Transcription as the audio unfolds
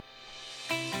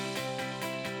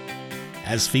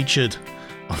as featured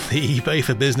on the eBay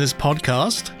for Business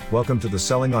podcast. Welcome to the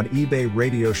Selling on eBay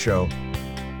radio show.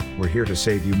 We're here to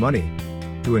save you money,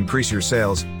 to increase your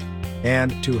sales,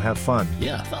 and to have fun.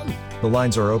 Yeah, fun. The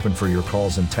lines are open for your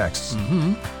calls and texts.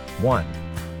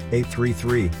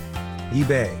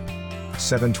 1-833-eBay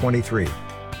 723.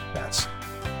 That's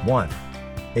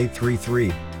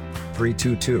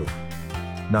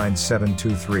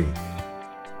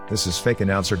 1-833-322-9723. This is Fake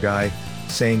Announcer Guy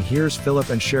saying here's Philip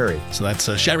and Sherry. So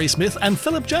that's Sherry Smith and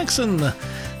Philip Jackson.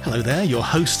 Hello there, your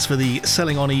hosts for the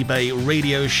Selling on eBay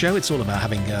radio show. It's all about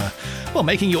having,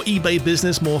 making your eBay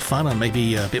business more fun and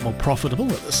maybe a bit more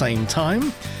profitable at the same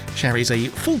time. Sherry's a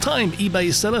full-time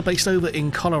eBay seller based over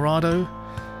in Colorado,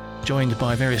 joined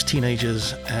by various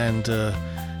teenagers and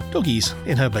doggies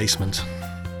in her basement.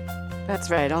 That's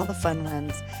right, all the fun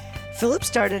ones. Philip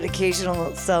started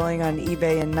occasional selling on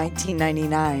eBay in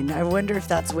 1999. I wonder if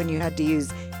that's when you had to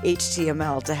use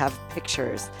HTML to have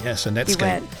pictures. Yes, a Netscape. He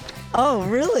went, oh,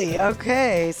 really?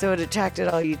 Okay. So it attracted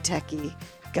all you techie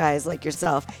guys like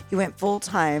yourself. He went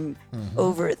full-time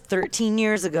over 13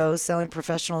 years ago selling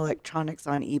professional electronics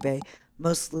on eBay,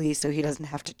 mostly so he doesn't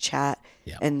have to chat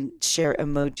and share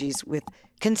emojis with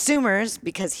consumers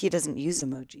because he doesn't use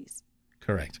emojis.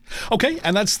 Correct. Okay,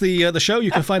 and that's the show. You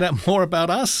can find out more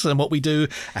about us and what we do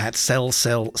at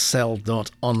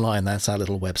sellsellsell.online. That's our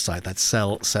little website. That's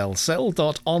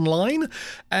sellsellsell.online.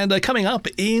 And coming up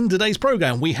in today's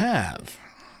program, we have...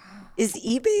 Is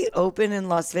eBay open in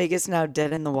Las Vegas now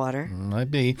dead in the water?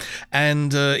 Might be.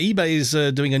 And eBay's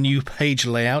doing a new page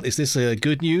layout. Is this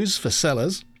good news for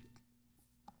sellers?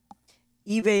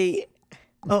 eBay...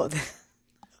 Oh...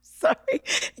 Sorry,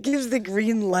 it gives the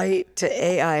green light to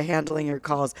AI handling your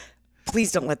calls.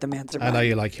 Please don't let them answer mine. I know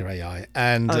you like your AI.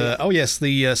 And, the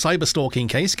Cyberstalking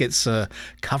case gets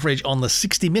coverage on the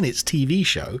 60 Minutes TV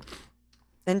show.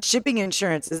 And shipping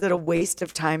insurance, is it a waste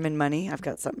of time and money? I've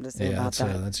got something to say about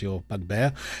that. That's your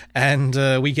bugbear.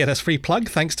 And we get a free plug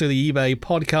thanks to the eBay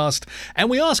podcast. And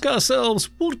we ask ourselves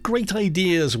what great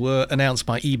ideas were announced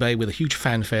by eBay with a huge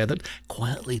fanfare that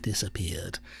quietly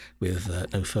disappeared with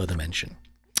no further mention.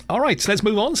 All right, so let's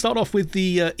move on. Start off with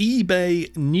the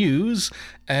eBay news.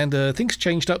 And things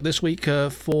changed up this week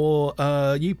for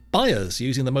you buyers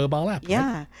using the mobile app.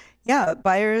 Yeah. Right? Yeah,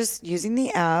 buyers using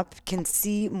the app can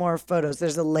see more photos.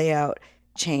 There's a layout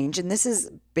change. And this is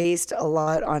based a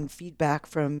lot on feedback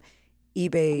from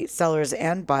eBay sellers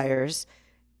and buyers.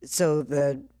 So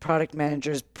the product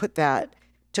managers took that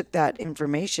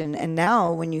information. And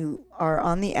now when you are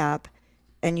on the app,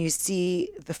 and you see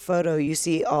the photo, you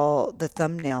see all the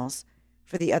thumbnails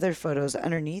for the other photos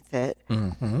underneath it.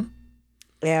 Mm-hmm.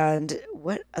 And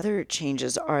what other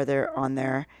changes are there on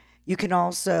there? You can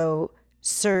also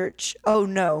search. Oh,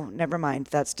 no, never mind.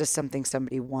 That's just something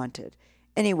somebody wanted.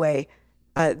 Anyway,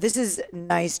 this is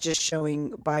nice just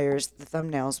showing buyers the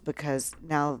thumbnails because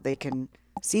now they can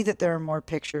see that there are more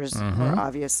pictures more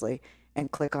obviously and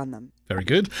click on them. Very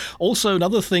good. Also,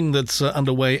 another thing that's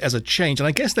underway as a change, and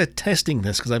I guess they're testing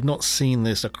this because I've not seen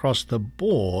this across the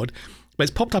board, but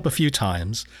it's popped up a few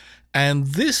times, and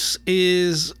this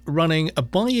is running a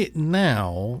buy it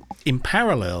now in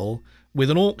parallel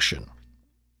with an auction.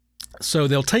 So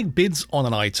they'll take bids on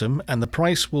an item and the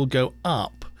price will go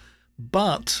up,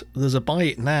 but there's a buy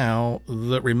it now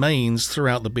that remains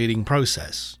throughout the bidding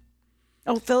process.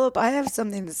 Oh, Philip, I have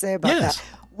something to say about that.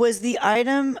 Was the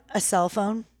item a cell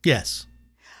phone? Yes.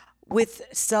 With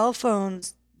cell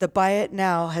phones, the buy it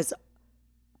now has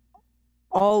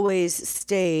always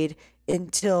stayed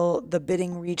until the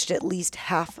bidding reached at least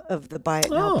half of the buy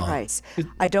it now price.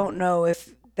 I don't know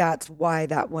if that's why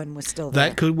that one was still there.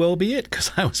 That could well be it,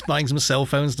 because I was buying some cell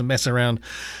phones to mess around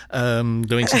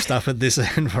doing some stuff at this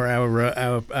end for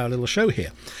our little show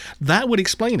here. That would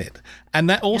explain it. And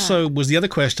that also was the other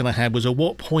question I had, was at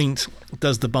what point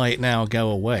does the buy it now go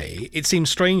away? It seems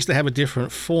strange to have a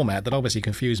different format. That obviously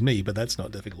confused me, but that's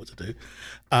not difficult to do.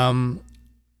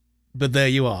 But there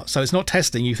you are. So it's not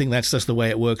testing. You think that's just the way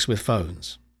it works with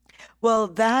phones? Well,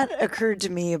 that occurred to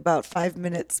me about 5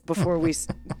 minutes before we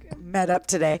met up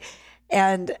today.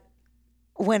 And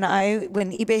when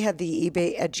eBay had the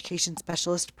eBay Education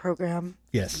Specialist program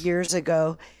years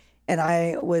ago, and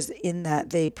I was in that,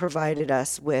 they provided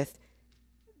us with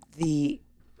the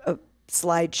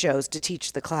slideshows to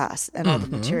teach the class and all the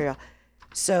material.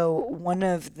 So one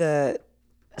of the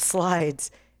slides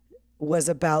was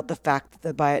about the fact that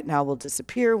the buy it now will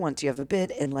disappear once you have a bid,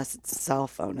 unless it's a cell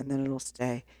phone, and then it'll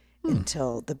stay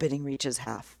until the bidding reaches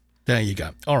half. There you go.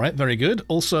 All right, very good.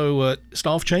 Also,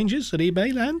 staff changes at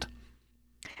eBay land?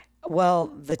 Well,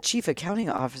 the chief accounting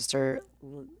officer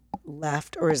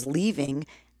left or is leaving,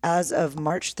 as of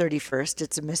March 31st.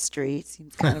 It's a mystery. It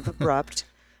seems kind of abrupt.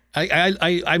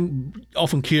 I'm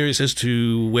often curious as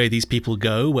to where these people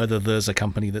go, whether there's a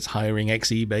company that's hiring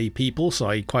ex-eBay people. So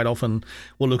I quite often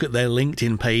will look at their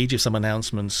LinkedIn page if some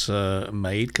announcement's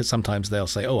made, because sometimes they'll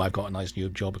say, oh, I've got a nice new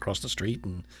job across the street,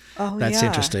 and that's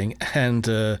interesting. And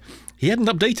he hadn't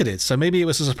updated it, so maybe it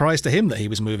was a surprise to him that he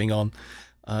was moving on.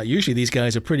 Usually these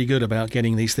guys are pretty good about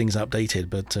getting these things updated,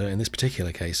 but in this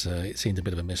particular case, it seemed a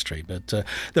bit of a mystery. But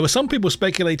there were some people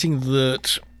speculating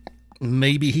that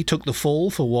maybe he took the fall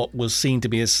for what was seen to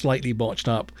be a slightly botched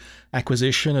up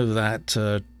acquisition of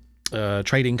that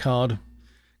trading card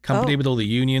company with all the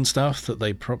union stuff that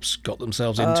they perhaps got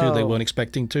themselves into. They weren't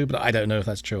expecting to, but I don't know if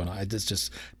that's true or not. It's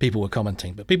just people were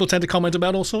commenting. But people tend to comment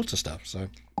about all sorts of stuff. So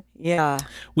yeah,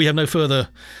 we have no further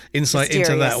insight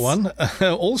into that one.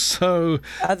 Also,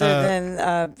 other than,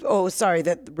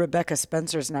 that Rebecca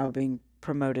Spencer's now being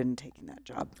promoted and taking that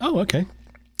job. Oh, okay.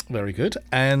 Very good.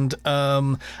 And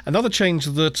another change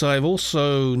that I've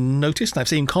also noticed, and I've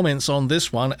seen comments on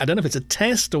this one, I don't know if it's a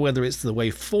test or whether it's the way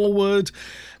forward,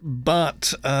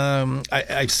 but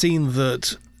I've seen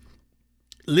that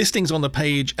listings on the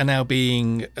page are now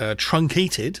being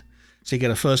truncated. So you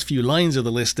get a first few lines of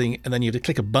the listing, and then you have to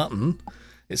click a button.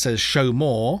 It says show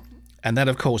more. And that,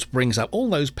 of course, brings up all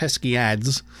those pesky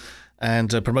ads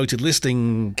and promoted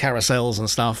listing carousels and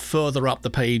stuff further up the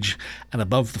page and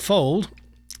above the fold.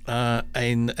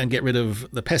 And get rid of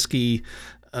the pesky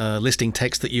listing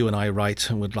text that you and I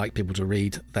write and would like people to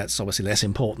read. That's obviously less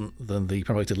important than the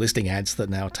promoted listing ads that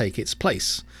now take its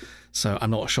place. So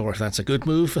I'm not sure if that's a good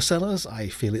move for sellers. I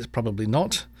feel it's probably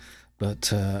not,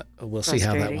 but we'll see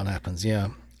how that one happens. Yeah.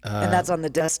 And that's on the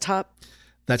desktop?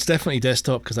 That's definitely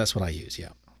desktop, because that's what I use, yeah.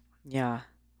 Yeah.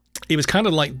 It was kind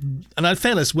of like, and in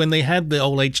fairness, when they had the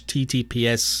old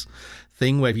HTTPS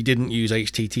thing where if you didn't use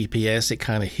HTTPS, it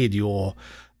kind of hid your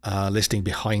listing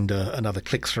behind another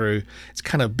click-through. It's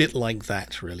kind of a bit like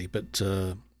that, really, but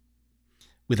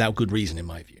without good reason, in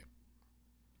my view.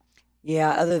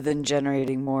 Yeah, other than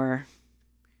generating more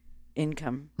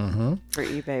income for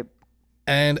eBay.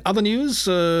 And other news,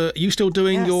 you still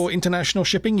doing your international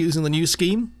shipping using the new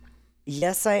scheme?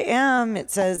 Yes, I am. It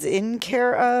says in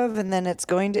care of, and then it's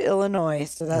going to Illinois.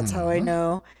 So that's how I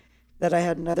know that I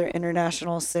had another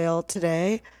international sale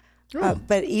today.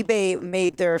 But eBay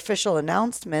made their official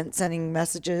announcement, sending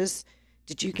messages.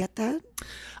 Did you get that?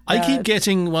 I keep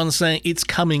getting one saying it's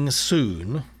coming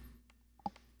soon.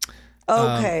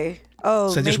 Okay.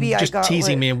 So maybe just I got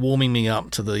teasing me and warming me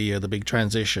up to the big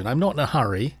transition. I'm not in a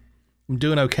hurry. I'm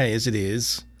doing okay as it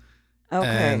is. Okay.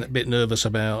 And a bit nervous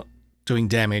about doing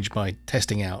damage by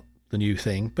testing out the new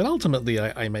thing. But ultimately,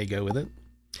 I may go with it.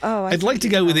 I'd like to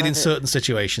go with it in certain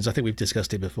situations. I think we've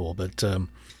discussed it before, but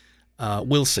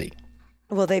we'll see.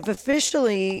 Well, they've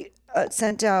officially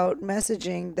sent out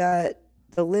messaging that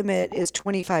the limit is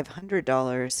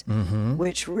 $2,500,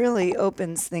 which really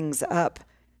opens things up.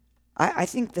 I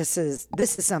think this is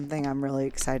something I'm really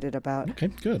excited about. Okay,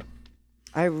 good.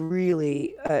 I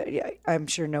really, I'm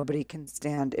sure nobody can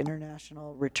stand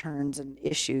international returns and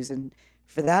issues, and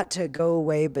for that to go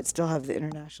away but still have the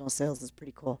international sales is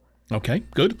pretty cool. Okay,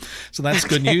 good. So that's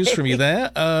good news from you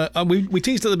there. We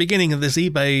teased at the beginning of this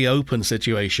eBay Open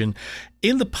situation.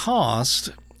 In the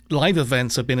past, live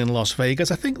events have been in Las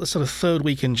Vegas. I think the sort of third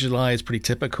week in July is pretty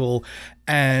typical.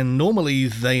 And normally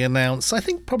they announce, I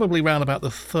think probably around about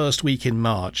the first week in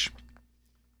March.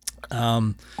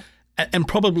 And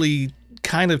probably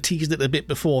kind of teased it a bit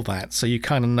before that. So you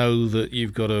kind of know that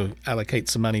you've got to allocate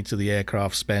some money to the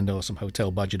aircraft spend or some hotel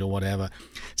budget or whatever.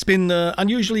 It's been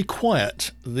unusually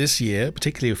quiet this year,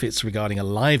 particularly if it's regarding a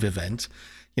live event.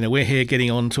 You know, we're here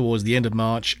getting on towards the end of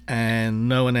March and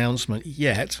no announcement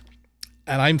yet.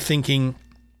 And I'm thinking,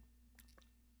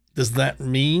 does that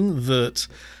mean that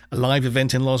a live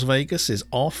event in Las Vegas is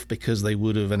off because they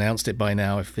would have announced it by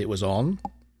now if it was on?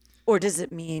 Or does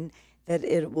it mean that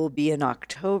it will be in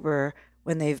October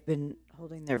when they've been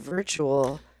holding their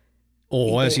virtual?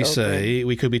 Or, as you Open? say,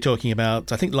 we could be talking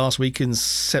about, I think last week in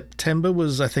September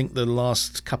was, I think, the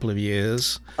last couple of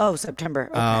years. Oh, September.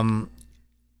 Okay.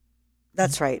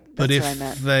 That's right. That's what I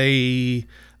meant. If they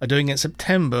are doing it in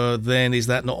September, then is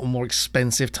that not a more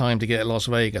expensive time to get at Las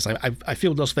Vegas? I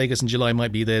feel Las Vegas in July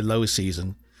might be their lowest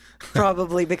season.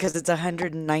 Probably because it's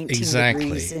 119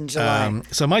 degrees in July.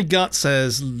 So my gut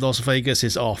says Las Vegas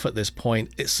is off at this point.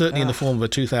 It's certainly in the form of a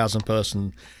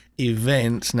 2,000-person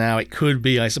event. Now, it could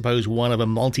be, I suppose, one of a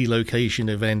multi-location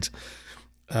event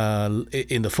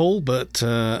in the fall, but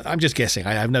I'm just guessing.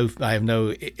 I have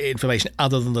no information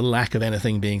other than the lack of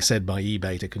anything being said by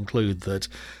eBay to conclude that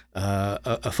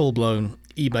a full-blown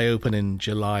eBay Open in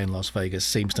July in Las Vegas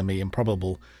seems to me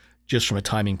improbable, just from a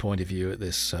timing point of view at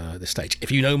this stage.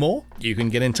 If you know more, you can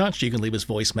get in touch. You can leave us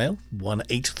voicemail.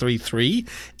 1-833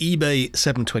 eBay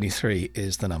 723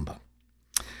 is the number.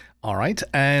 All right,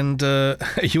 and are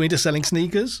you into selling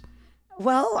sneakers?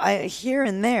 Well, here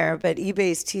and there, but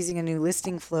eBay's teasing a new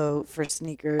listing flow for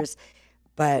sneakers,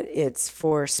 but it's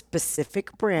for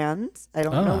specific brands. I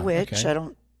don't know which. Okay. I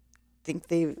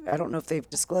don't know if they've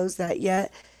disclosed that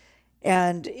yet.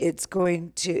 And it's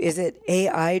going to, is it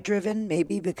AI driven?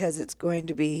 Maybe because it's going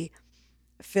to be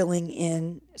filling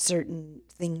in certain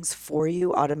things for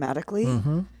you automatically.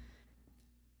 Mm-hmm.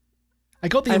 I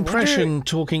got the impression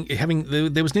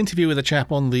there was an interview with a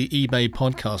chap on the eBay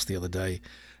podcast the other day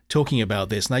talking about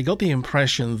this, and I got the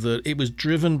impression that it was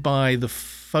driven by the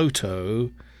photo,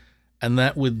 and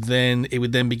it would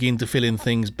then begin to fill in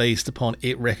things based upon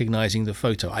it recognizing the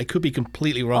photo. I could be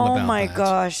completely wrong about that. Oh my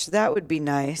gosh, that would be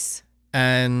nice.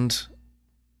 And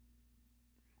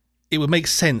it would make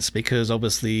sense because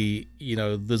obviously,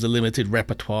 there's a limited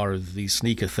repertoire of these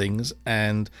sneaker things,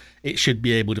 and it should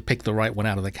be able to pick the right one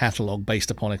out of the catalog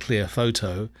based upon a clear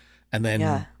photo and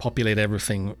then populate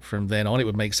everything from then on. It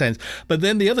would make sense. But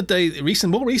then the other day,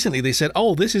 more recently, they said,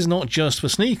 this is not just for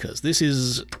sneakers. This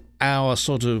is our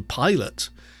sort of pilot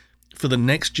for the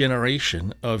next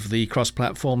generation of the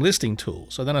cross-platform listing tool.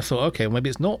 So then I thought, okay, well, maybe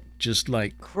it's not just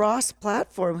like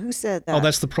cross-platform. Who said that? Oh,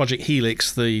 that's the Project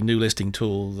Helix, the new listing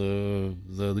tool,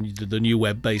 the new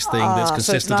web-based thing that's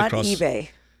consistent so it's not across eBay.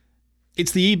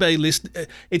 It's the eBay list.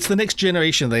 It's the next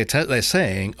generation. They're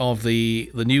saying of the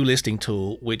new listing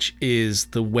tool, which is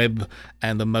the web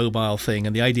and the mobile thing.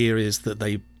 And the idea is that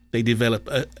they develop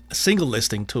a single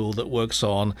listing tool that works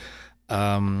on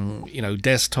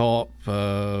desktop,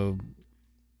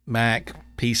 Mac,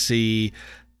 PC,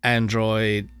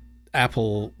 Android,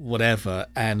 Apple, whatever,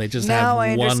 and they just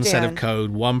have one set of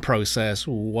code, one process,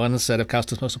 one set of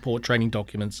customer support training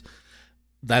documents.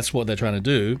 That's what they're trying to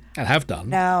do and have done.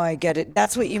 Now I get it.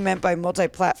 That's what you meant by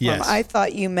multi-platform. Yes. I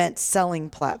thought you meant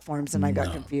selling platforms, and I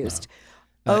got confused.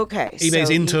 No. Okay. eBay's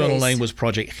internal name was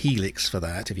Project Helix for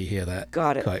that, if you hear that.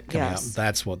 Got it. Coming out.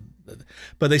 That's what.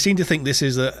 But they seem to think this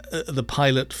is the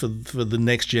pilot for the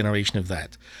next generation of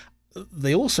that.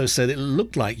 They also said it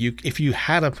looked like if you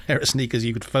had a pair of sneakers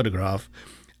you could photograph,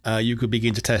 you could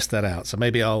begin to test that out. So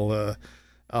maybe I'll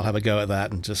have a go at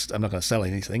that, and I'm not going to sell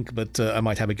anything, but I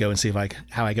might have a go and see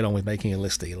how I get on with making a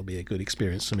listing. It'll be a good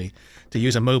experience for me to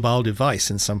use a mobile device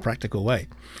in some practical way.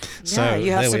 Yeah, so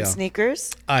you have some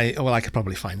sneakers? I could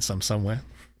probably find some somewhere.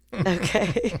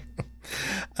 Okay.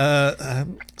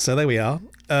 So there we are.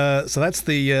 So that's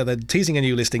they're teasing a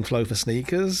new listing flow for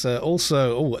sneakers.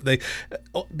 They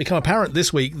become apparent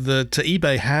this week that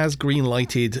eBay has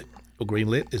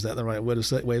greenlit, is that the right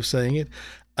way of saying it?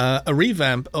 A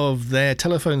revamp of their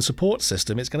telephone support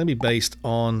system. It's going to be based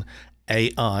on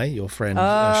AI, your friend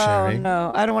Sherry. Oh,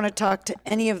 no. I don't want to talk to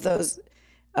any of those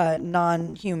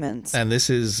non-humans. And this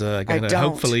is going to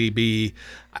hopefully be,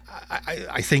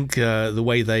 I think, the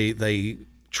way they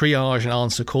triage and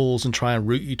answer calls and try and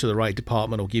route you to the right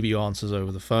department or give you answers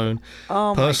over the phone.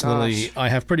 Oh, Personally, my gosh. I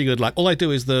have pretty good luck. All I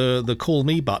do is the call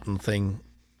me button thing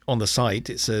on the site.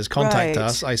 It says contact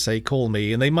us. I say call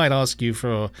me, and they might ask you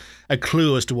for a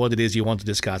clue as to what it is you want to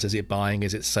discuss. Is it buying?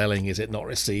 Is it selling? Is it not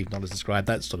received? Not as described?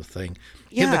 That sort of thing.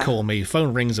 Hit the call me.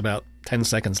 Phone rings about 10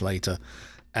 seconds later,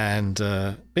 and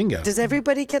bingo. Does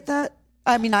everybody get that?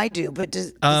 I mean, I do, but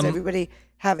does everybody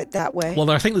have it that way? Well,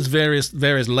 I think there's various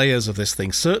layers of this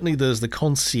thing. Certainly there's the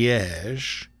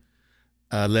concierge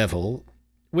level,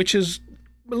 which is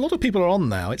a lot of people are on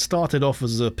now. It started off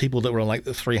as people that were on like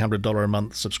the $300 a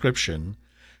month subscription,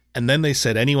 and then they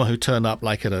said anyone who turned up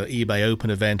like at an eBay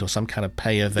Open event or some kind of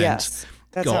pay event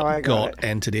got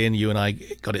entered in. You and I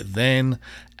got it then,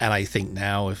 and I think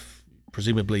now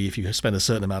presumably if you spend a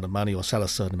certain amount of money or sell a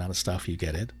certain amount of stuff, you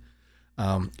get it.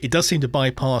 It does seem to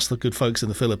bypass the good folks in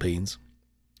the Philippines,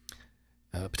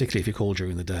 particularly if you call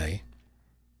during the day.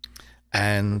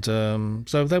 And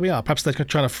so there we are. Perhaps they're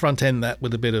trying to front end that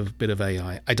with a bit of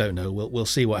AI. I don't know. We'll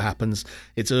see what happens.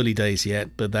 It's early days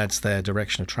yet, but that's their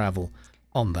direction of travel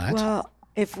on that. Well,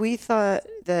 if we thought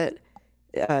that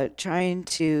trying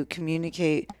to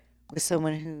communicate with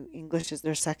someone who English is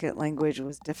their second language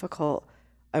was difficult,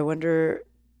 I wonder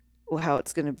how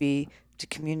it's going to be to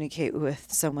communicate with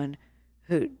someone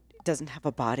who doesn't have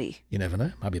a body. You never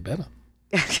know. Might be better.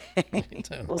 Okay.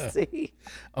 We'll see.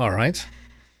 All right.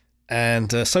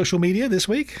 And social media this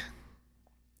week?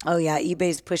 Oh, yeah.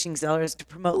 eBay's pushing sellers to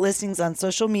promote listings on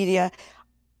social media.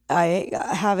 I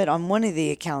have it on one of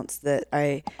the accounts that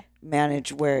I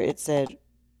manage where it said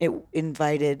it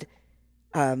invited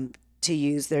to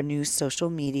use their new social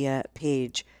media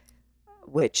page,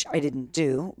 which I didn't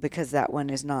do because that one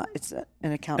is not, it's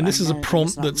an account. And this I'm is a managing, it's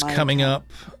prompt not that's my coming account.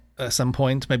 up at some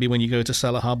point, maybe when you go to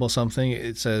Seller Hub or something.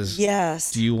 It says,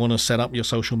 Yes. do you want to set up your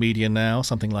social media now?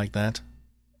 Something like that.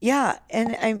 Yeah.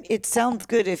 And it sounds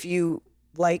good if you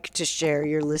like to share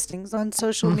your listings on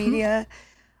social Mm-hmm. media.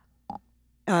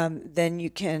 Then you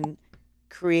can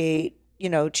create,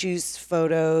 choose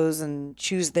photos and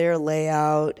choose their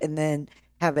layout and then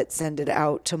have it send it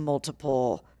out to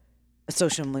multiple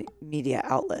social media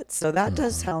outlets. So that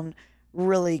does sound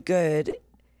really good.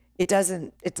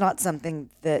 It's not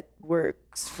something that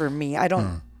works for me. I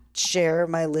don't share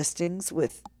my listings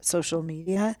with social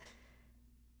media.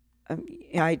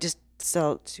 I just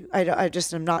sell to, I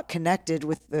just am not connected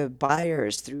with the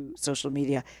buyers through social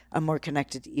media. I'm more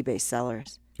connected to eBay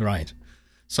sellers. Right.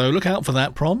 So look out for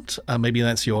that prompt. Maybe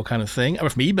that's your kind of thing. From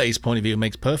eBay's point of view, it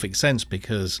makes perfect sense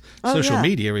because Oh, social yeah.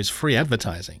 media is free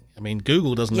advertising. I mean,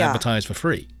 Google doesn't Yeah. advertise for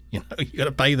free. You got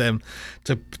to pay them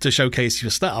to showcase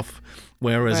your stuff.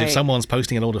 Whereas if Right. someone's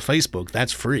posting it all to Facebook,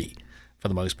 that's free for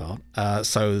the most part.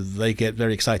 So they get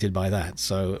very excited by that.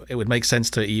 So it would make sense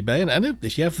to eBay. And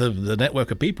if you have the network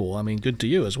of people, I mean, good to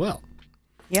you as well.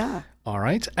 Yeah. All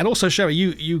right. And also, Sherry,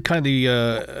 you kind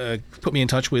of put me in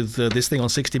touch with this thing on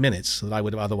 60 Minutes that I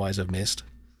would have otherwise have missed.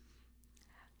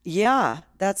 Yeah,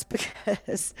 that's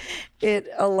because it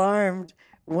alarmed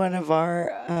one of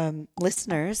our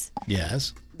listeners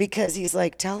Yes. because he's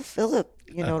like, tell Philip,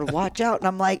 to watch out. And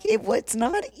I'm like, it's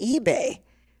not eBay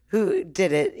who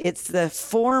did it. It's the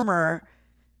former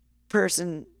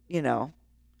person, in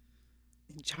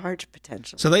charge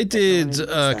potentially. So they But no one did admits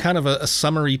that. kind of a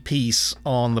summary piece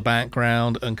on the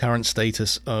background and current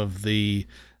status of the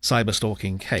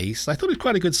cyberstalking case. I thought it was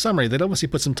quite a good summary. They'd obviously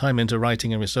put some time into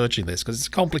writing and researching this because it's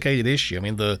a complicated issue. I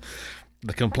mean, the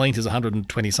complaint is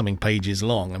 120 something pages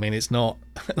long. I mean, it's not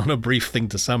a brief thing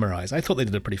to summarize. I thought they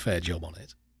did a pretty fair job on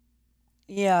it.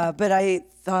 Yeah, but I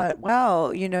thought,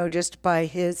 wow, just by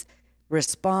his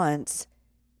response,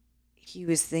 he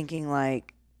was thinking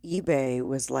like eBay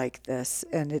was like this.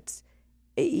 And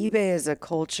eBay is a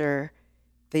culture.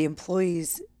 The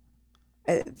employees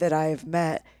that I have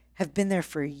met have been there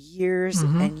for years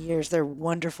and years. They're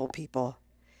wonderful people.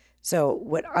 So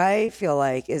what I feel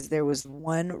like is there was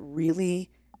one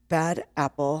really bad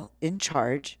apple in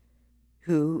charge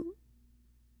who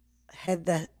had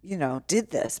did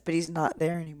this, but he's not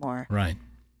there anymore. Right.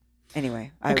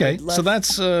 Anyway, I Okay, would love.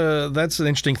 so that's an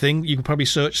interesting thing. You can probably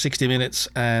search 60 Minutes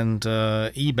and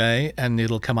eBay, and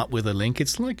it'll come up with a link.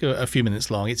 It's like a few minutes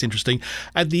long. It's interesting.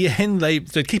 At the end,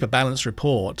 to keep a balanced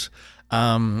report,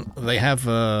 they have,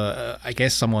 I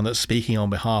guess, someone that's speaking on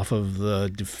behalf of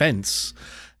the defense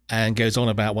and goes on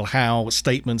about, how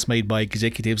statements made by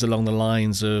executives along the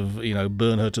lines of,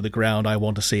 burn her to the ground, I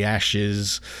want to see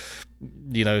ashes,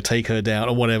 take her down,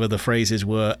 or whatever the phrases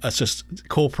were. It's just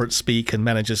corporate speak, and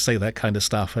managers say that kind of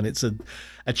stuff. And it's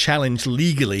a challenge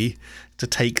legally to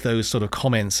take those sort of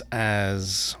comments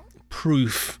as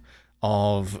proof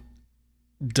of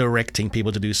directing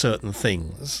people to do certain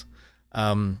things.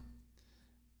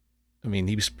 I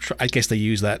mean, I guess they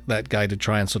use that guy to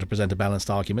try and sort of present a balanced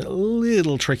argument. A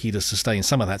little tricky to sustain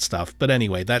some of that stuff. But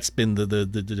anyway, that's been the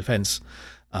defense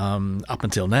up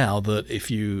until now, that if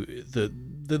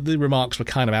the remarks were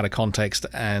kind of out of context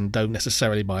and don't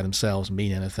necessarily by themselves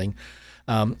mean anything.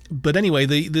 But anyway,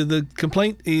 the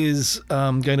complaint is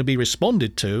going to be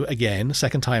responded to again,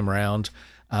 second time round,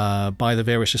 by the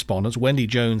various respondents. Wendy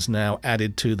Jones now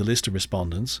added to the list of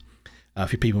respondents.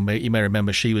 For people, you may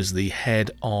remember she was the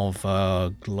head of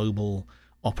global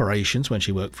operations when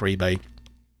she worked for eBay.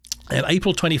 And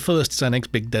April 21st is our next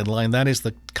big deadline. That is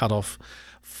the cutoff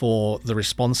for the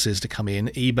responses to come in.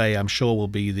 eBay, I'm sure, will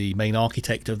be the main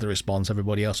architect of the response.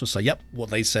 Everybody else will say, yep, what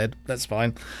they said, that's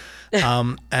fine.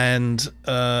 And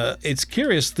it's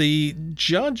curious. The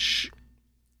judge,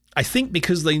 I think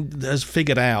because they has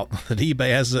figured out that eBay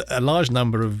has a large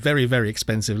number of very, very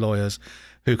expensive lawyers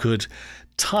who could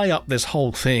tie up this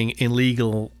whole thing in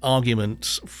legal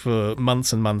arguments for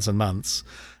months and months and months,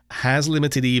 has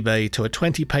limited eBay to a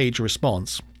 20-page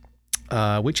response,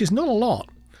 which is not a lot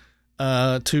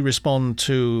to respond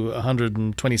to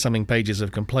 120-something pages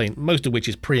of complaint, most of which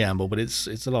is preamble, but it's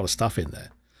a lot of stuff in there.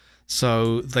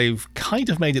 So they've kind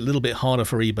of made it a little bit harder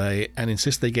for eBay and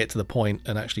insist they get to the point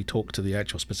and actually talk to the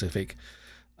actual specific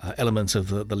elements of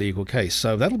the legal case.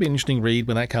 So that'll be an interesting read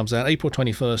when that comes out. April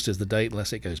 21st is the date,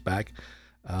 unless it goes back.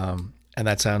 And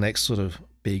that's our next sort of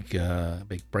big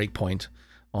break point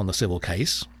on the civil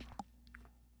case.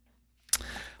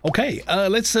 Okay,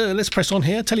 let's press on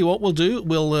here. Tell you what we'll do.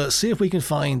 We'll see if we can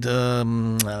find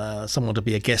someone to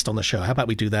be a guest on the show. How about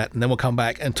we do that? And then we'll come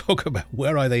back and talk about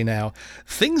where are they now?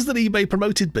 Things that eBay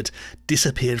promoted but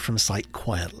disappeared from sight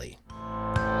quietly.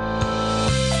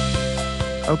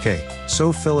 Okay,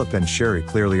 so Philip and Sherry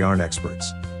clearly aren't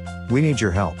experts. We need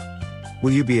your help.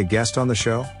 Will you be a guest on the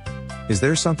show? Is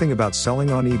there something about selling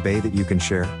on eBay that you can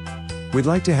share? We'd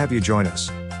like to have you join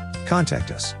us. Contact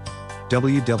us.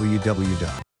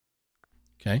 www.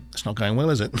 Okay, it's not going well,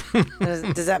 is it?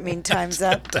 Does that mean time's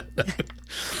up?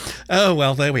 Oh,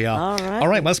 well, there we are. All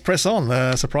right, let's press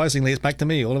on. Surprisingly, it's back to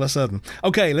me all of a sudden.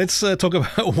 Okay, let's talk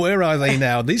about where are they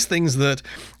now. These things that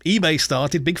eBay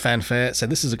started, big fanfare,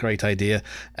 said this is a great idea,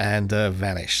 and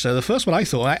vanished. So the first one I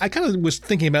thought, I kind of was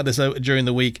thinking about this during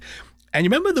the week. And you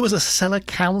remember there was a seller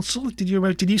council? Did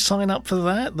you sign up for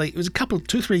that? It was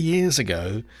 2-3 years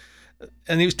ago.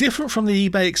 And it was different from the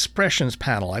eBay Expressions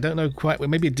panel. I don't know quite.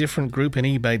 Maybe a different group in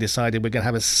eBay decided we're going to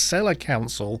have a seller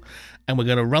council and we're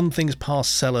going to run things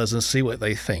past sellers and see what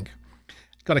they think.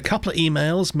 Got a couple of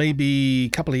emails maybe a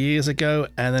couple of years ago,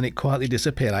 and then it quietly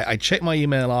disappeared. I checked my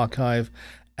email archive,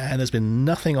 and there's been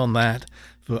nothing on that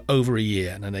for over a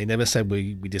year. And they never said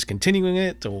we're discontinuing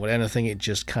it or anything. It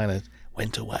just kind of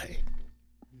went away.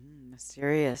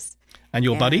 Mysterious. And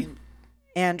your buddy?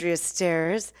 Andrea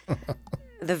Stairs.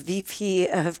 The VP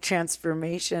of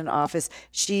Transformation Office.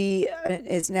 She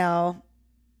is now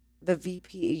the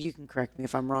VP, you can correct me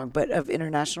if I'm wrong, but of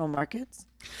International Markets?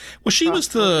 Well, she was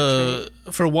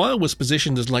for a while was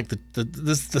positioned as like the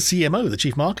CMO, the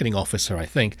Chief Marketing Officer, I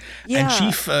think. Yeah,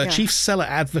 and Chief Seller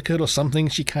Advocate or something.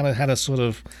 She kind of had a sort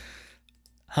of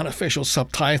unofficial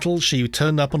subtitle. She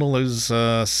turned up on all those,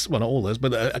 well, not all those,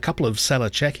 but a couple of seller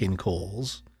check-in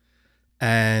calls.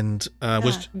 And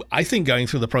was, I think, going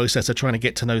through the process of trying to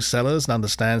get to know sellers and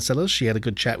understand sellers. She had a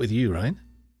good chat with you, right?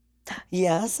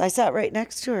 Yes, I sat right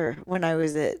next to her when I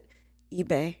was at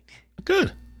eBay.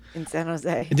 Good. In San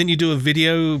Jose. And didn't you do a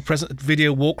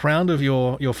video walk round of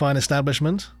your fine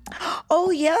establishment?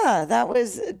 Oh yeah, that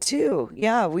was too.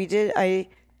 Yeah, we did.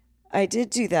 I did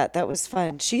do that. That was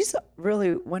fun. She's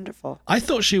really wonderful. I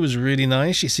thought she was really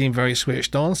nice. She seemed very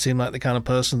switched on, seemed like the kind of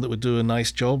person that would do a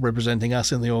nice job representing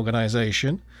us in the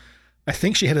organization. I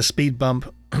think she had a speed bump.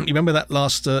 You remember that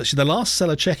the last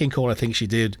seller check-in call I think she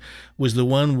did was the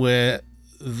one where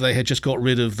they had just got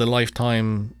rid of the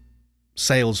lifetime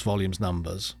sales volumes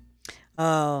numbers.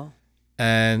 Oh.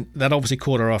 And that obviously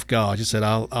caught her off guard. She said,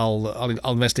 I'll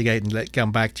investigate and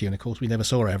come back to you. And of course, we never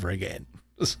saw her ever again.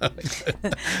 So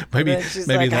maybe that was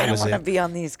it. I don't want to be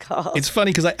on these calls. It's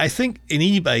funny because I think in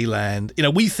eBay land,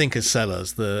 we think as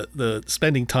sellers, the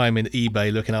spending time in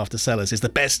eBay looking after sellers is the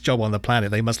best job on the planet.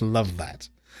 They must love that.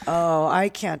 Oh, I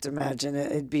can't imagine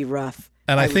it. It'd be rough.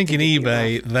 And I think in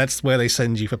eBay, that's where they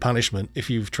send you for punishment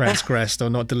if you've transgressed or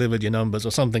not delivered your numbers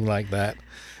or something like that,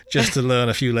 just to learn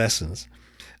a few lessons.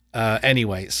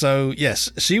 Anyway, so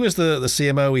yes, she was the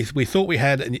CMO we thought we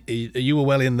had, and you were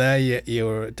well in there.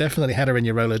 You definitely had her in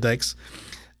your Rolodex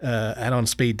and on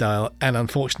speed dial, and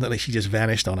unfortunately she just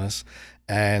vanished on us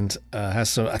and I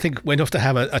think went off to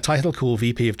have a title called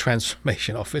VP of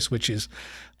Transformation Office, which is,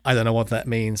 I don't know what that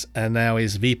means, and now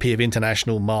is VP of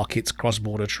International Markets,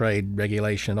 Cross-Border Trade,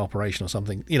 Regulation, Operation or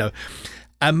something,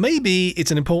 And maybe it's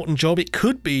an important job. It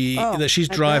could be that she's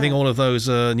driving all of those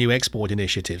new export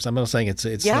initiatives. I'm not saying it's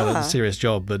not a serious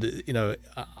job, but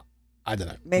I don't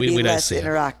know. Maybe we less don't see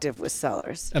interactive with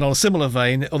sellers. And on a similar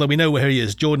vein, although we know where he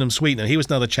is, Jordan Sweetener, he was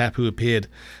another chap who appeared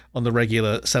on the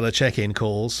regular seller check-in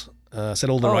calls,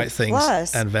 said all the right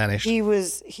things, and vanished. He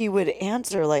would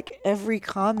answer like every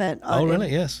comment.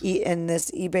 Yes. In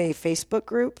this eBay Facebook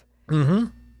group. Mm-hmm.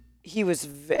 He was,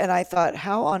 and I thought,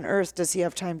 how on earth does he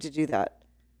have time to do that?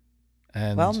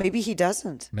 And well, maybe he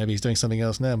doesn't. Maybe he's doing something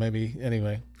else now. Maybe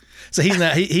anyway. So he's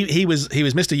now he was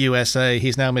Mr. USA.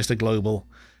 He's now Mr. Global,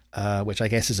 which I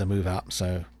guess is a move up.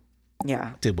 So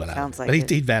yeah, did well out. Sounds like but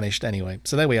he vanished anyway.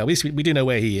 So there we are. We do know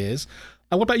where he is.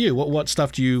 What about you? What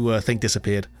stuff do you think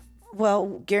disappeared?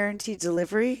 Well, guaranteed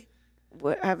delivery.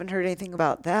 I haven't heard anything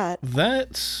about that.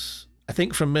 That, I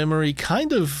think from memory,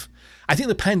 kind of. I think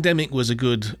the pandemic was a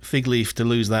good fig leaf to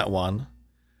lose that one.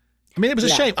 I mean, it was a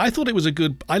shame. I thought it was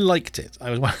I liked it. I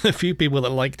was one of the few people that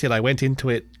liked it. I went into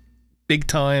it big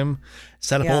time,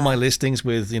 set up all my listings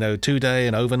with, 2-day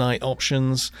and overnight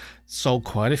options, sold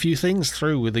quite a few things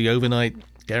through with the overnight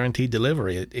guaranteed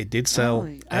delivery. It did sell,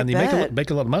 and you make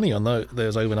a lot of money on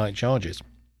those overnight charges.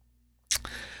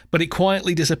 But it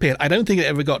quietly disappeared. I don't think it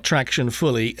ever got traction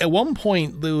fully. At one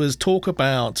point, there was talk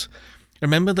about...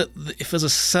 Remember that if as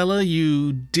a seller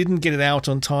you didn't get it out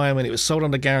on time and it was sold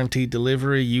under guaranteed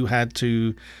delivery, you had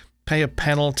to pay a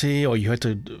penalty, or you had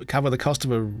to cover the cost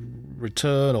of a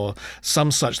return, or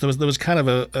some such. There was kind of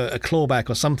a clawback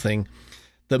or something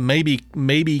that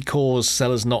maybe caused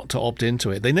sellers not to opt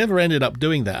into it. They never ended up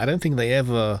doing that. I don't think they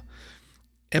ever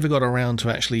got around to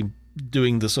actually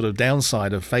doing the sort of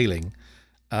downside of failing.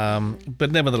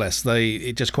 But nevertheless,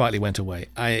 it just quietly went away.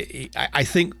 I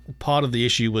think part of the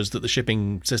issue was that the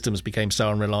shipping systems became so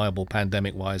unreliable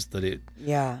pandemic-wise that it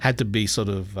had to be sort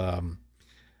of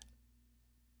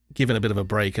given a bit of a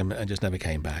break and just never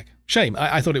came back. Shame.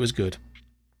 I thought it was good.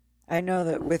 I know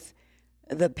that with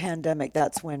the pandemic,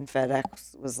 that's when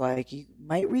FedEx was like, you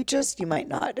might reach us, you might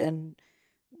not. And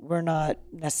we're not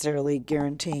necessarily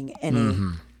guaranteeing any,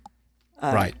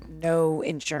 right, no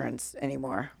insurance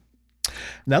anymore.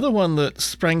 Another one that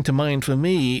sprang to mind for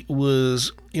me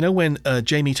was, when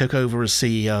Jamie took over as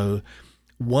CEO,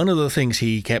 one of the things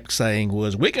he kept saying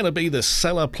was, we're going to be the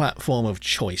seller platform of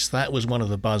choice. That was one of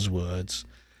the buzzwords.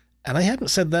 And I haven't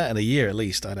said that in a year, at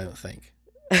least, I don't think.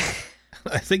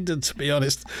 I think that, to be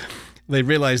honest, they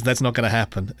realized that's not going to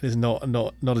happen. It's not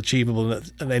achievable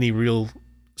in any real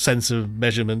sense of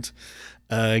measurement,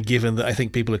 given that I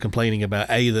think people are complaining about,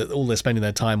 that all they're spending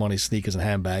their time on is sneakers and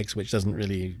handbags, which doesn't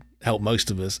really help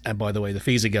most of us. And by the way, the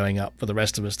fees are going up for the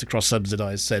rest of us to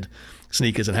cross-subsidize said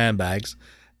sneakers and handbags.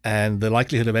 And the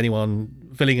likelihood of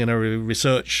anyone filling in a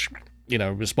research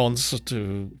response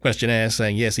to questionnaire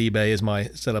saying, yes, eBay is my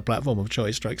seller platform of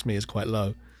choice, strikes me as quite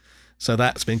low. So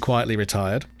that's been quietly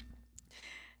retired.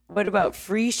 What about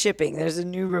free shipping? There's a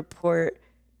new report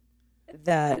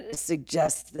that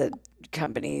suggests that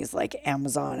companies like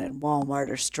Amazon and Walmart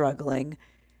are struggling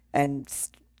and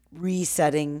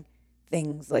resetting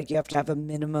things like you have to have a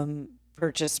minimum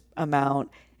purchase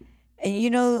amount.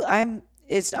 And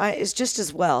it's just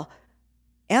as well.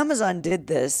 Amazon did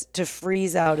this to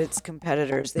freeze out its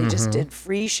competitors. They just did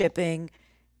free shipping,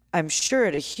 I'm sure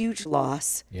at a huge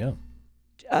loss. Yeah.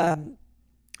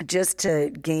 Just to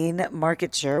gain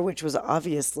market share, which was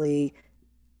obviously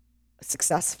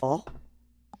successful.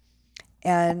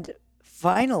 And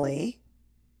finally,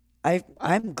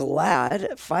 I'm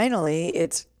glad finally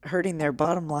it's hurting their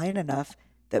bottom line enough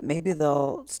that maybe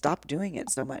they'll stop doing it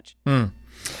so much.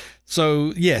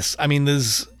 So yes, I mean,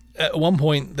 at one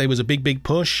point there was a big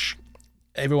push.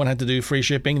 Everyone had to do free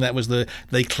shipping. That was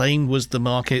they claimed was the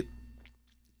market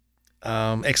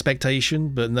expectation,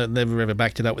 but never ever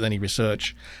backed it up with any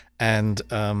research. And they've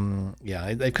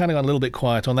kind of gone a little bit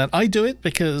quiet on that. I do it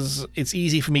because it's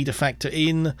easy for me to factor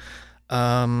in.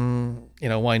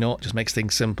 Why not? Just makes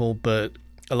things simple. But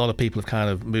a lot of people have kind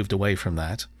of moved away from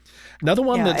that. Another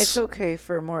one it's okay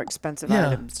for more expensive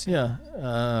items. Yeah.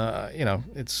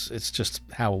 It's just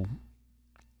how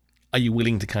are you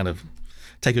willing to kind of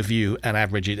take a view and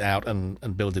average it out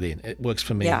and build it in. It works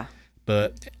for me. Yeah.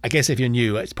 But I guess if you're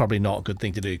new, it's probably not a good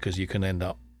thing to do because you can end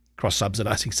up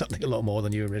cross-subsidizing something a lot more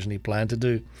than you originally planned to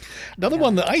do. Another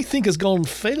one that I think has gone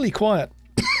fairly quiet.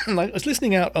 I was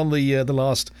listening out on the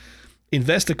last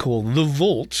investor call, the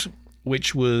Vault,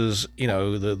 which was,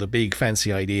 the big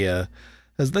fancy idea.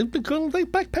 They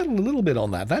backpedaled a little bit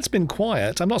on that. That's been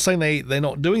quiet. I'm not saying they're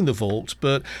not doing the Vault,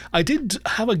 but I did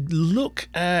have a look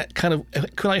at kind of,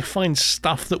 could I find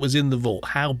stuff that was in the Vault?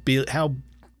 How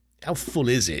full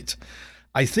is it?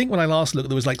 I think when I last looked,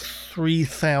 there was like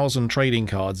 3,000 trading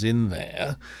cards in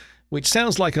there, which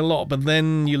sounds like a lot, but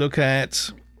then you look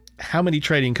at how many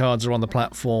trading cards are on the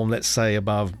platform, let's say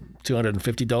above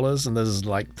 $250, and there's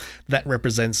like, that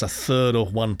represents 1/3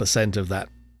 or 1% of that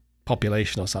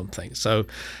population or something. So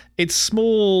it's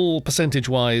small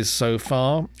percentage-wise so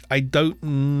far. I don't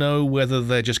know whether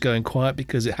they're just going quiet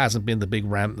because it hasn't been the big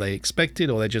ramp they expected,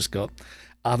 or they just got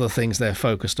other things they're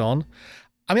focused on.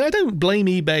 I mean, I don't blame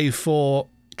eBay for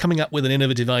coming up with an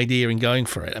innovative idea and going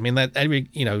for it. I mean, a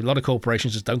lot of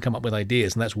corporations just don't come up with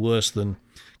ideas, and that's worse than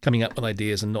coming up with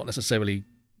ideas and not necessarily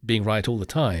being right all the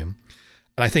time.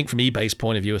 And I think from eBay's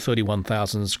point of view, a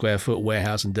 31,000 square foot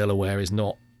warehouse in Delaware is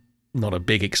not a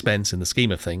big expense in the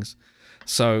scheme of things.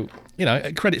 So,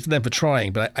 credit to them for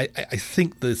trying, but I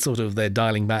think they're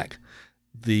dialing back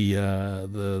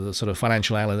the sort of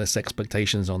financial analyst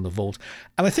expectations on the Vault.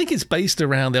 And I think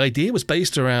the idea was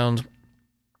based around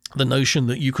the notion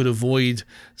that you could avoid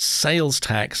sales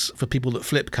tax for people that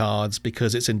flip cards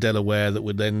because it's in Delaware that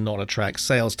would then not attract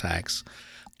sales tax.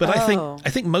 But I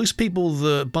think most people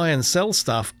that buy and sell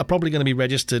stuff are probably going to be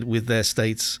registered with their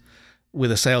states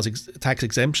with a sales tax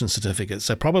exemption certificate.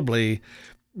 So probably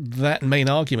that main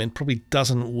argument probably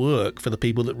doesn't work for the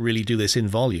people that really do this in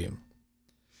volume.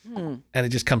 And it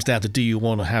just comes down to, do you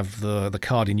want to have the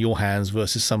card in your hands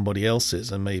versus somebody else's?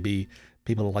 And maybe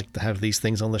people like to have these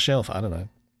things on the shelf. I don't know.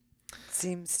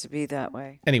 seems to be that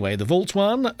way. Anyway, the Vault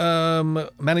one,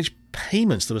 managed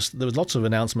payments. There was lots of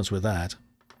announcements with that.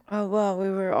 Oh, well, we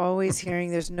were always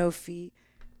hearing there's no fee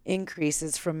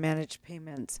increases from managed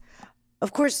payments.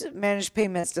 Of course, managed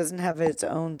payments doesn't have its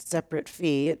own separate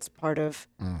fee. It's part of,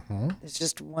 it's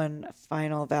just one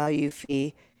final value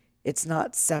fee. It's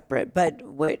not separate. But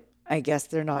what I guess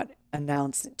they're not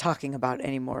talking about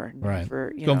anymore. Right.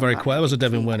 For, Gone very not quiet. That was a having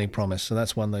Devin fee Werning increases. promise, so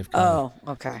that's one they've kind of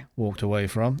Okay. walked away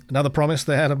from. Another promise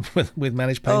they had with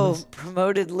managed payments. Oh,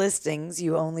 promoted listings,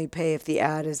 you only pay if the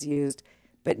ad is used.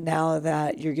 But now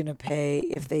that you're going to pay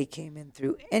if they came in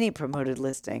through any promoted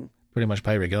listing Pretty much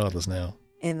pay regardless now.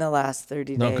 in the last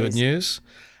 30 days. Not good news.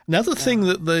 Another thing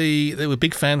that they were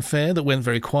big fanfare that went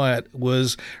very quiet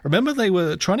was, remember they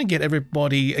were trying to get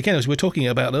everybody, again, as we were talking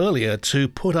about earlier, to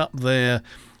put up their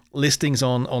listings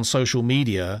on social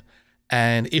media.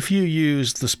 And if you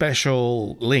use the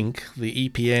special link, the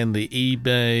EPN, the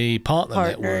eBay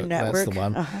Partner Network, that's the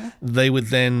one, they would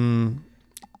then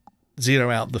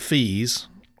zero out the fees.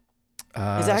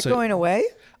 Is that going away?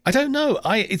 I don't know.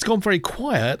 It's gone very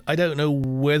quiet. I don't know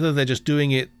whether they're just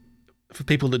doing it for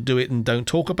people that do it and don't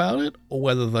talk about it, or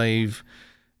whether they've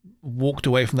walked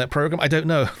away from that program. I don't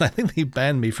know. I think they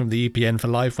banned me from the EPN for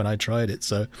life when I tried it.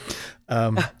 So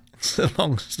it's a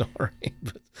long story.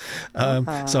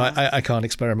 But, so I can't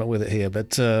experiment with it here.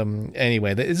 But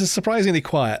anyway, it's surprisingly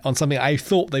quiet on something I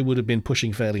thought they would have been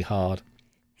pushing fairly hard.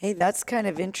 Hey, that's kind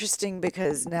of interesting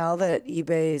because now that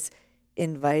eBay's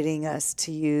inviting us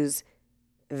to use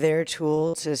their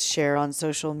tool to share on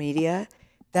social media,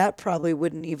 that probably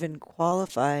wouldn't even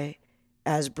qualify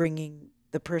as bringing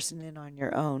the person in on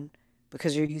your own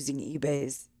because you're using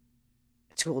eBay's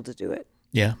tool to do it.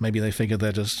 Yeah, maybe they figure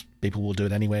people will do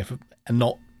it anyway and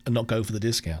not go for the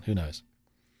discount. Who knows?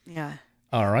 Yeah.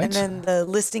 All right. And then the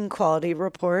listing quality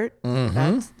report,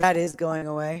 that is going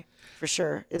away for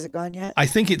sure. Is it gone yet? I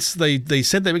think they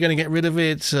said they were going to get rid of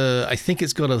it. I think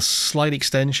it's got a slight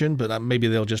extension, but maybe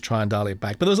they'll just try and dial it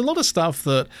back. But there's a lot of stuff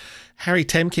that Harry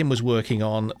Temkin was working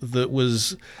on that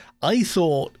was, I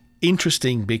thought,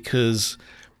 interesting because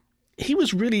he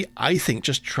was really, I think,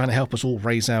 just trying to help us all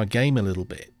raise our game a little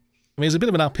bit. I mean, it's a bit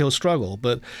of an uphill struggle,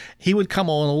 but he would come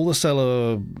on all the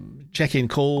seller check-in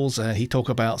calls and he'd talk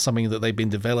about something that they've been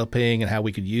developing and how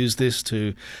we could use this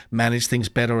to manage things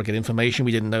better or get information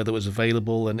we didn't know that was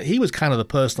available. And he was kind of the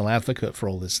personal advocate for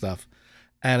all this stuff.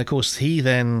 And of course, he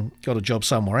then got a job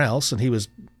somewhere else and he was,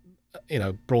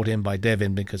 brought in by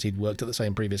Devin because he'd worked at the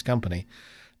same previous company.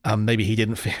 Maybe he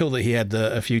didn't feel that he had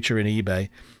a future in eBay.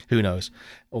 Who knows?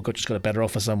 Or just got a better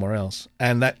offer somewhere else.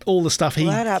 And that all the stuff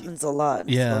that happens a lot in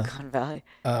Yeah. Silicon Valley.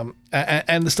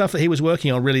 And the stuff that he was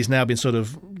working on really has now been sort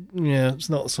of, it's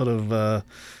not sort of,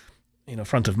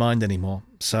 front of mind anymore.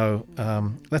 So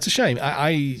that's a shame.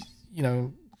 I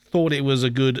thought it was a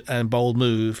good and bold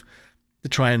move to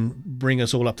try and bring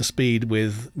us all up to speed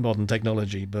with modern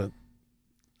technology, but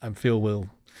I feel we'll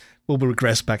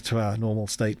regress back to our normal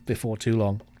state before too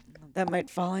long. That might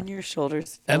fall on your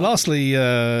shoulders, Phil. And lastly,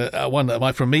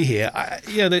 one from me here.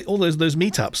 All those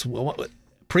meetups.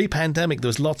 Pre-pandemic, there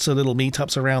was lots of little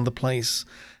meetups around the place,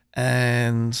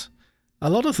 and a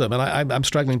lot of them. And I'm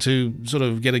struggling to sort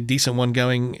of get a decent one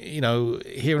going.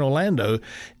 Here in Orlando,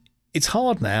 it's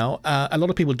hard now. A lot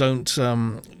of people don't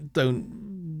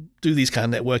do these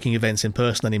kind of networking events in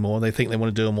person anymore. They think they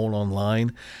want to do them all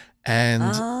online. And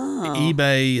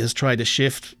eBay has tried to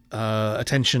shift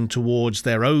attention towards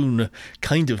their own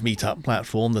kind of meetup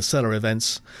platform, the seller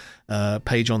events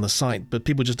page on the site, but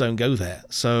people just don't go there.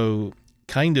 So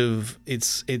kind of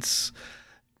it's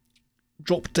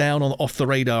dropped down off the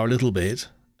radar a little bit.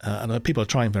 And people are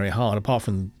trying very hard, apart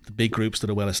from the big groups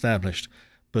that are well established.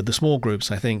 But the small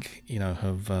groups, I think,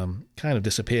 have kind of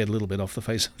disappeared a little bit off the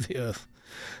face of the earth,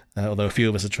 although a few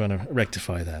of us are trying to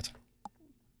rectify that.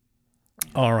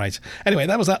 All right. Anyway,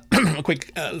 that was a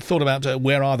quick thought about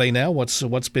where are they now?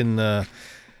 What's been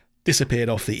disappeared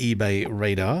off the eBay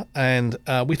radar? And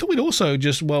we thought we'd also,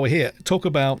 just while we're here, talk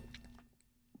about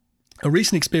a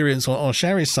recent experience on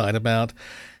Sherry's side about,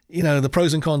 the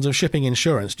pros and cons of shipping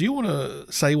insurance. Do you want to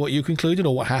say what you concluded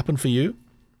or what happened for you?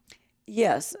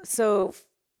 Yes. So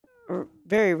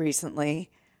very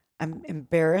recently, I'm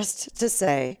embarrassed to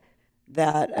say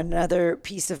that another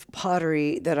piece of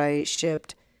pottery that I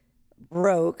shipped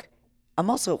broke. I'm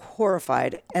also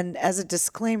horrified. And as a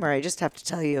disclaimer, I just have to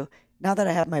tell you, now that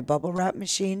I have my bubble wrap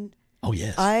machine, Oh,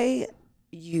 yes. I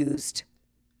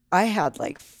had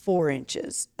like 4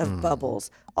 inches of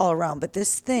bubbles all around. But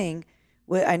this thing,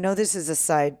 I know this is a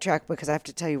sidetrack because I have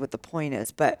to tell you what the point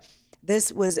is, but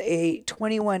this was a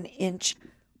 21-inch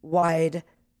wide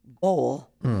bowl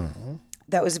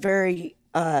that was very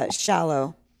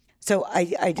shallow. So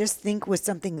I just think with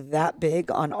something that big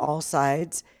on all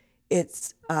sides,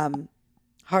 it's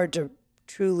hard to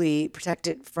truly protect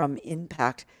it from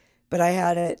impact. But I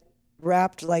had it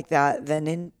wrapped like that, then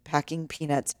in packing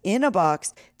peanuts in a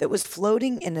box that was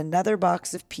floating in another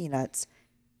box of peanuts,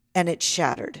 and it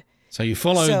shattered. So you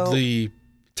followed the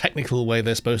technical way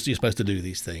you're supposed to do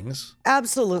these things.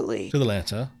 Absolutely. To the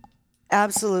letter.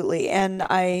 Absolutely. And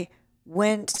I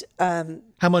went...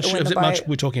 how much is it much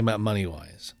we're talking about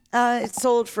money-wise? It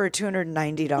sold for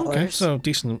 $290. Okay, so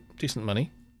decent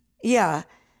money. Yeah,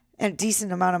 and a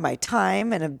decent amount of my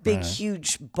time and a big,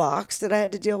 huge box that I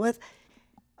had to deal with.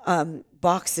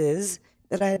 Boxes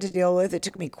that I had to deal with. It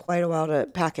took me quite a while to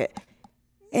pack it.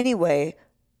 Anyway,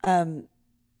 when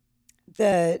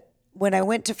I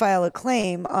went to file a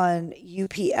claim on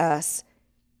UPS,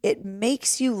 it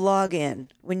makes you log in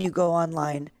when you go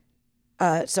online.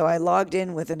 So I logged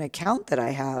in with an account that I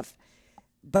have,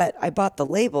 but I bought the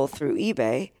label through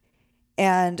eBay.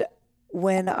 And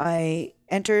when I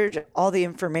entered all the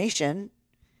information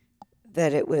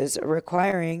that it was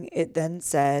requiring, it then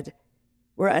said,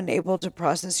 "We're unable to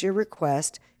process your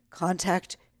request.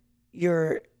 Contact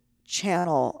your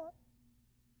channel,"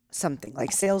 something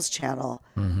like sales channel.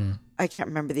 Mm-hmm. I can't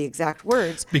remember the exact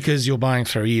words. Because you're buying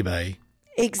through eBay.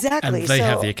 Exactly. And they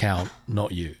have the account,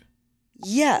 not you.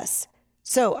 Yes.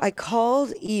 So I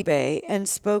called eBay and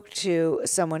spoke to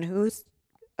someone who's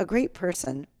a great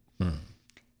person.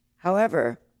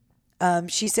 However,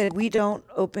 she said, "We don't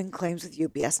open claims with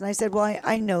UPS." And I said, "Well,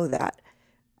 I know that,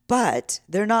 but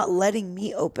they're not letting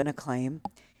me open a claim."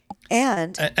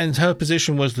 And her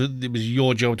position was that it was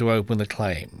your job to open the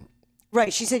claim.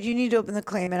 Right. She said, "You need to open the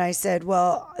claim." And I said,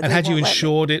 "Well..." And had you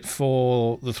insured it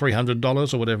for the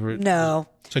 $300 or whatever? No.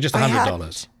 So just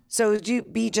 $100. So it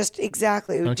would be just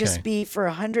exactly. It would just be for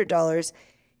 $100.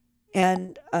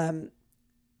 And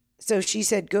so she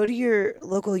said, "Go to your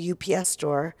local UPS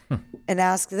store and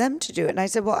ask them to do it." And I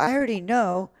said, "Well, I already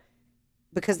know,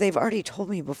 because they've already told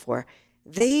me before.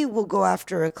 They will go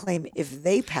after a claim if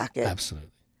they pack it." Absolutely.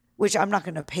 Which I'm not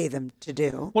going to pay them to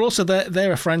do. Well, also,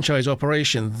 they're a franchise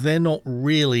operation. They're not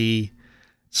really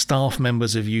staff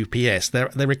members of UPS.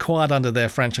 They're required under their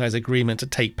franchise agreement to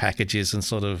take packages and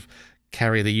sort of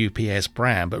carry the UPS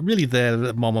brand. But really,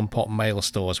 they're mom and pop mail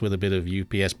stores with a bit of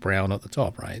UPS brown at the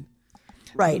top, right?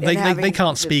 Right. They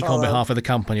can't speak on behalf of the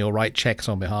company or write checks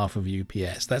on behalf of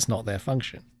UPS. That's not their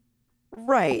function.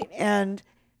 Right. And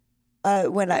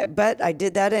but I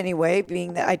did that anyway,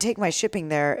 being that I take my shipping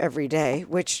there every day,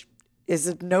 which is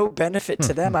of no benefit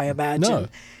to them, I imagine. No.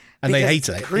 And they hate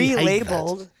it.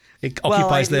 Pre-labeled. It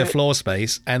occupies their floor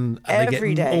space, and they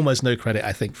get almost no credit,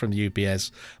 I think, from the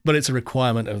UPS. But it's a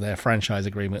requirement of their franchise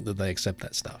agreement that they accept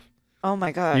that stuff. Oh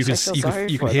my gosh!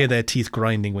 You can hear their teeth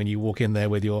grinding when you walk in there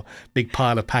with your big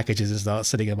pile of packages and start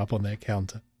sitting them up on their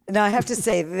counter. Now I have to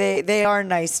say they are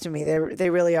nice to me. They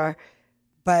really are.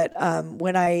 But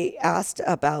when I asked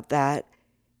about that,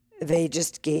 they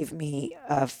just gave me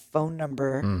a phone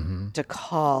number to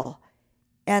call.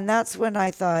 And that's when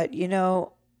I thought,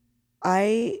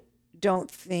 I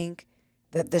don't think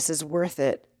that this is worth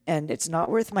it. And it's not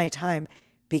worth my time,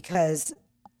 because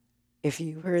if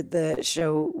you heard the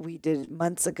show we did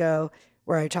months ago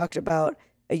where I talked about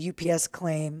a UPS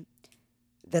claim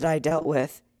that I dealt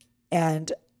with,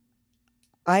 and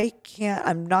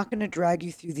I'm not going to drag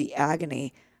you through the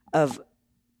agony of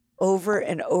over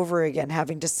and over again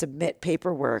having to submit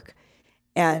paperwork,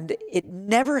 and it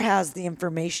never has the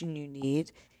information you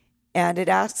need, and it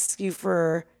asks you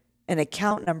for an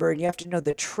account number, and you have to know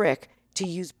the trick to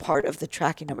use part of the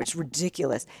tracking number. It's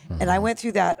ridiculous. And I went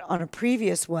through that on a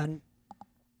previous one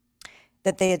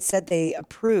that they had said they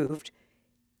approved,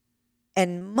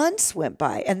 and months went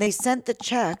by, and they sent the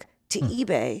check to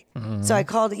eBay. So I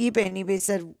called eBay, and eBay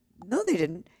said, "No, they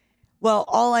didn't." Well,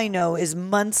 all I know is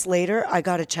months later, I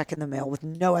got a check in the mail with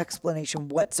no explanation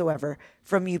whatsoever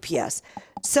from UPS.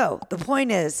 So the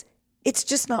point is, it's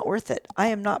just not worth it. I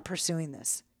am not pursuing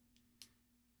this.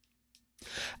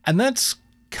 And that's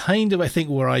kind of, I think,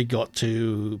 where I got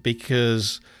to,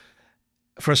 because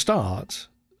for a start,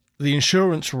 the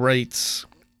insurance rates,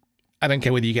 I don't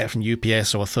care whether you get it from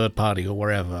UPS or a third party or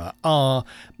wherever, are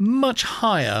much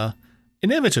higher,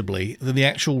 inevitably, than the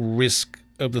actual risk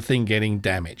of the thing getting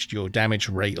damaged. Your damage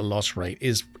rate or loss rate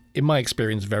is, in my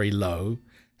experience, very low.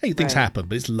 Hey, things happen,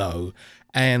 but it's low.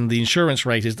 And the insurance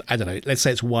rate is, I don't know, let's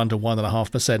say it's 1 to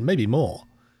 1.5%, maybe more.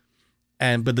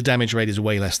 But the damage rate is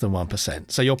way less than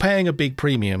 1%. So you're paying a big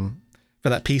premium for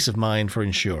that peace of mind for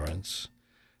insurance.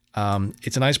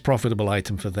 It's a nice profitable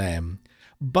item for them.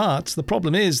 But the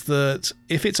problem is that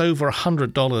if it's over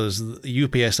 $100, the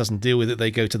UPS doesn't deal with it. They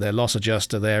go to their loss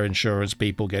adjuster, their insurance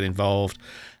people get involved,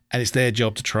 and it's their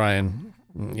job to try and,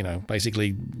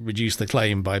 basically reduce the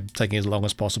claim by taking as long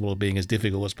as possible or being as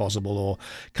difficult as possible or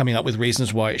coming up with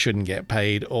reasons why it shouldn't get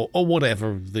paid or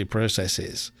whatever the process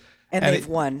is. And they've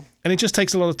won. And it just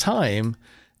takes a lot of time.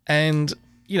 And,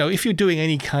 if you're doing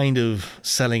any kind of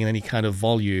selling in any kind of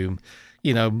volume,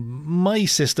 my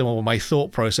system or my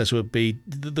thought process would be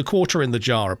the quarter in the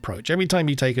jar approach. Every time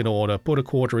you take an order, put a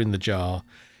quarter in the jar.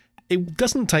 It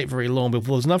doesn't take very long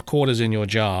before there's enough quarters in your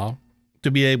jar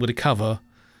to be able to cover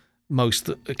most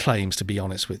claims, to be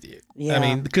honest with you. Yeah, I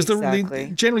mean, because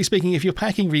exactly. generally speaking, if you're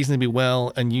packing reasonably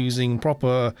well and using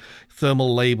proper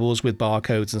thermal labels with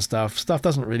barcodes and stuff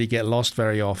doesn't really get lost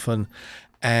very often.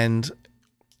 And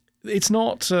it's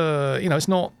not, it's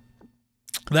not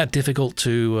that difficult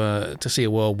to see a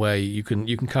world where you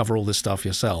can cover all this stuff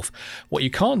yourself. What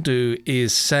you can't do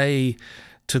is say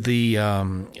to the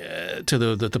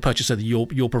purchaser that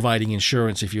you're providing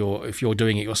insurance if you're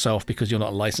doing it yourself, because you're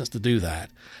not licensed to do that.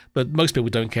 But most people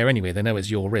don't care anyway. They know it's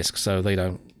your risk, so they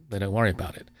don't worry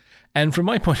about it. And from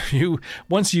my point of view,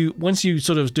 once you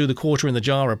sort of do the quarter in the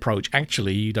jar approach,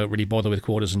 actually you don't really bother with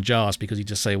quarters and jars, because you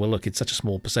just say, well, look, it's such a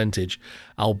small percentage.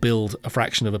 I'll build a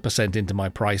fraction of a percent into my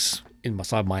price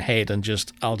inside my head, and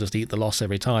I'll just eat the loss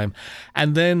every time.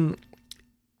 And then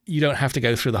you don't have to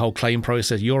go through the whole claim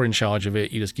process. You're in charge of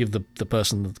it. You just give the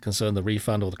person concerned the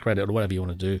refund or the credit or whatever you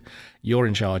want to do. You're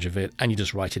in charge of it, and you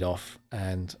just write it off.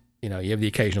 And you have the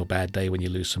occasional bad day when you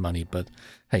lose some money, but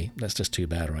hey, that's just too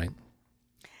bad, right?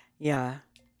 Yeah.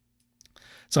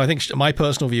 So I think my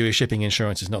personal view is shipping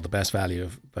insurance is not the best value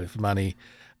of money.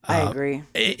 I agree.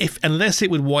 Unless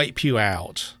it would wipe you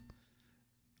out,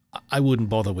 I wouldn't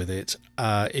bother with it.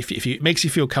 If it makes you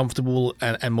feel comfortable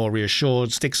and more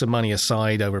reassured, stick some money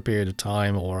aside over a period of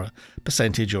time, or a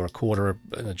percentage or a quarter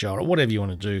in a jar or whatever you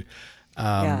want to do.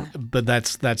 But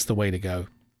that's the way to go.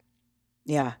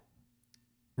 Yeah.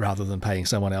 Rather than paying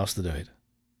someone else to do it.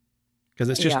 Because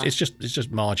it's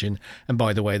just margin. And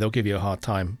by the way, they'll give you a hard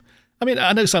time. I mean,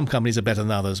 I know some companies are better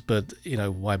than others, but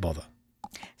why bother?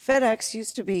 FedEx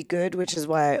used to be good, which is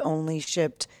why I only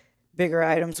shipped bigger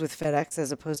items with FedEx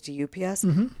as opposed to UPS.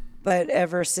 Mm-hmm. But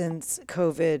ever since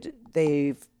COVID,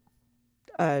 they've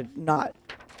not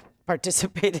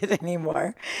participated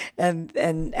anymore, and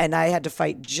I had to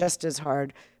fight just as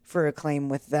hard for a claim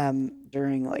with them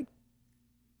during like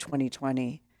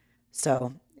 2020.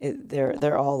 So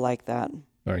they're all like that.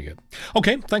 Very good.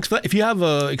 Okay, thanks for that. If you have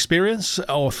experience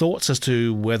or thoughts as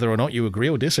to whether or not you agree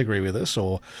or disagree with us,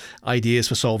 or ideas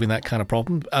for solving that kind of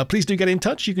problem, please do get in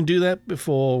touch. You can do that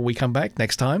before we come back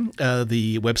next time.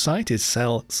 The website is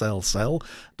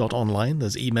sell.online.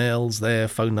 There's emails there,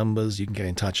 phone numbers. You can get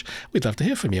in touch. We'd love to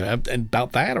hear from you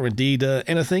about that, or indeed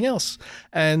anything else.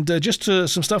 And just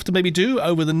some stuff to maybe do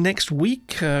over the next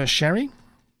week, Sherry?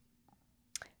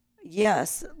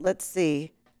 Yes, let's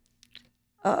see.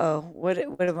 What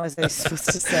am I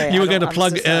supposed to say? You were going to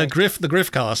plug the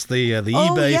Griffcast, the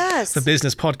eBay for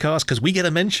Business podcast, because we get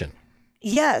a mention.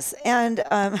 Yes, and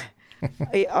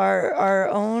our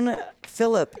own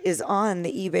Philip is on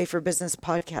the eBay for Business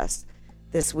podcast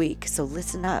this week, so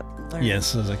listen up.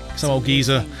 Yes, there's some old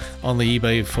geezer on the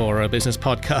eBay for Business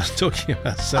podcast talking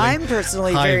about selling I'm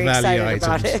personally very excited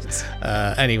about it.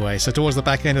 Anyway, so towards the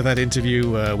back end of that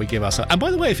interview, we give us. And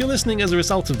by the way, if you're listening as a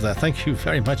result of that, thank you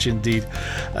very much indeed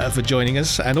for joining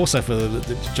us, and also for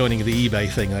joining the eBay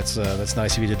thing. That's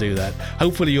nice of you to do that.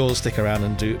 Hopefully, you'll stick around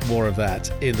and do more of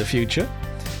that in the future.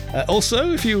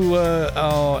 Also, if you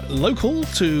are local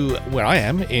to where I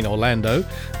am in Orlando,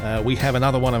 we have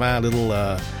another one of our little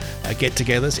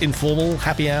get-togethers, informal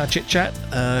happy hour chit-chat,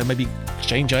 maybe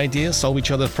exchange ideas, solve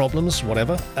each other's problems,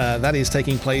 whatever. That is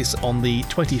taking place on the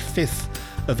 25th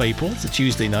of April. It's a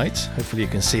Tuesday night. Hopefully you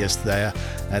can see us there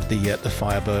at the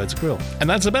Firebirds Grill. And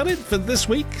that's about it for this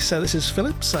week. So this is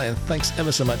Philip saying thanks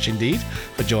ever so much indeed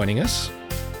for joining us.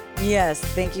 Yes,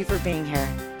 thank you for being here.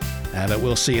 And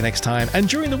we'll see you next time and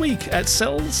during the week at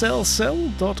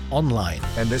sell.online.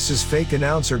 And this is fake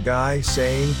announcer guy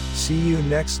saying, see you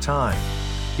next time.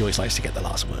 He always likes to get the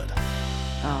last word.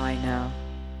 Oh, I know.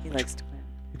 He likes to win.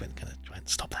 We're going to try and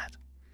stop that.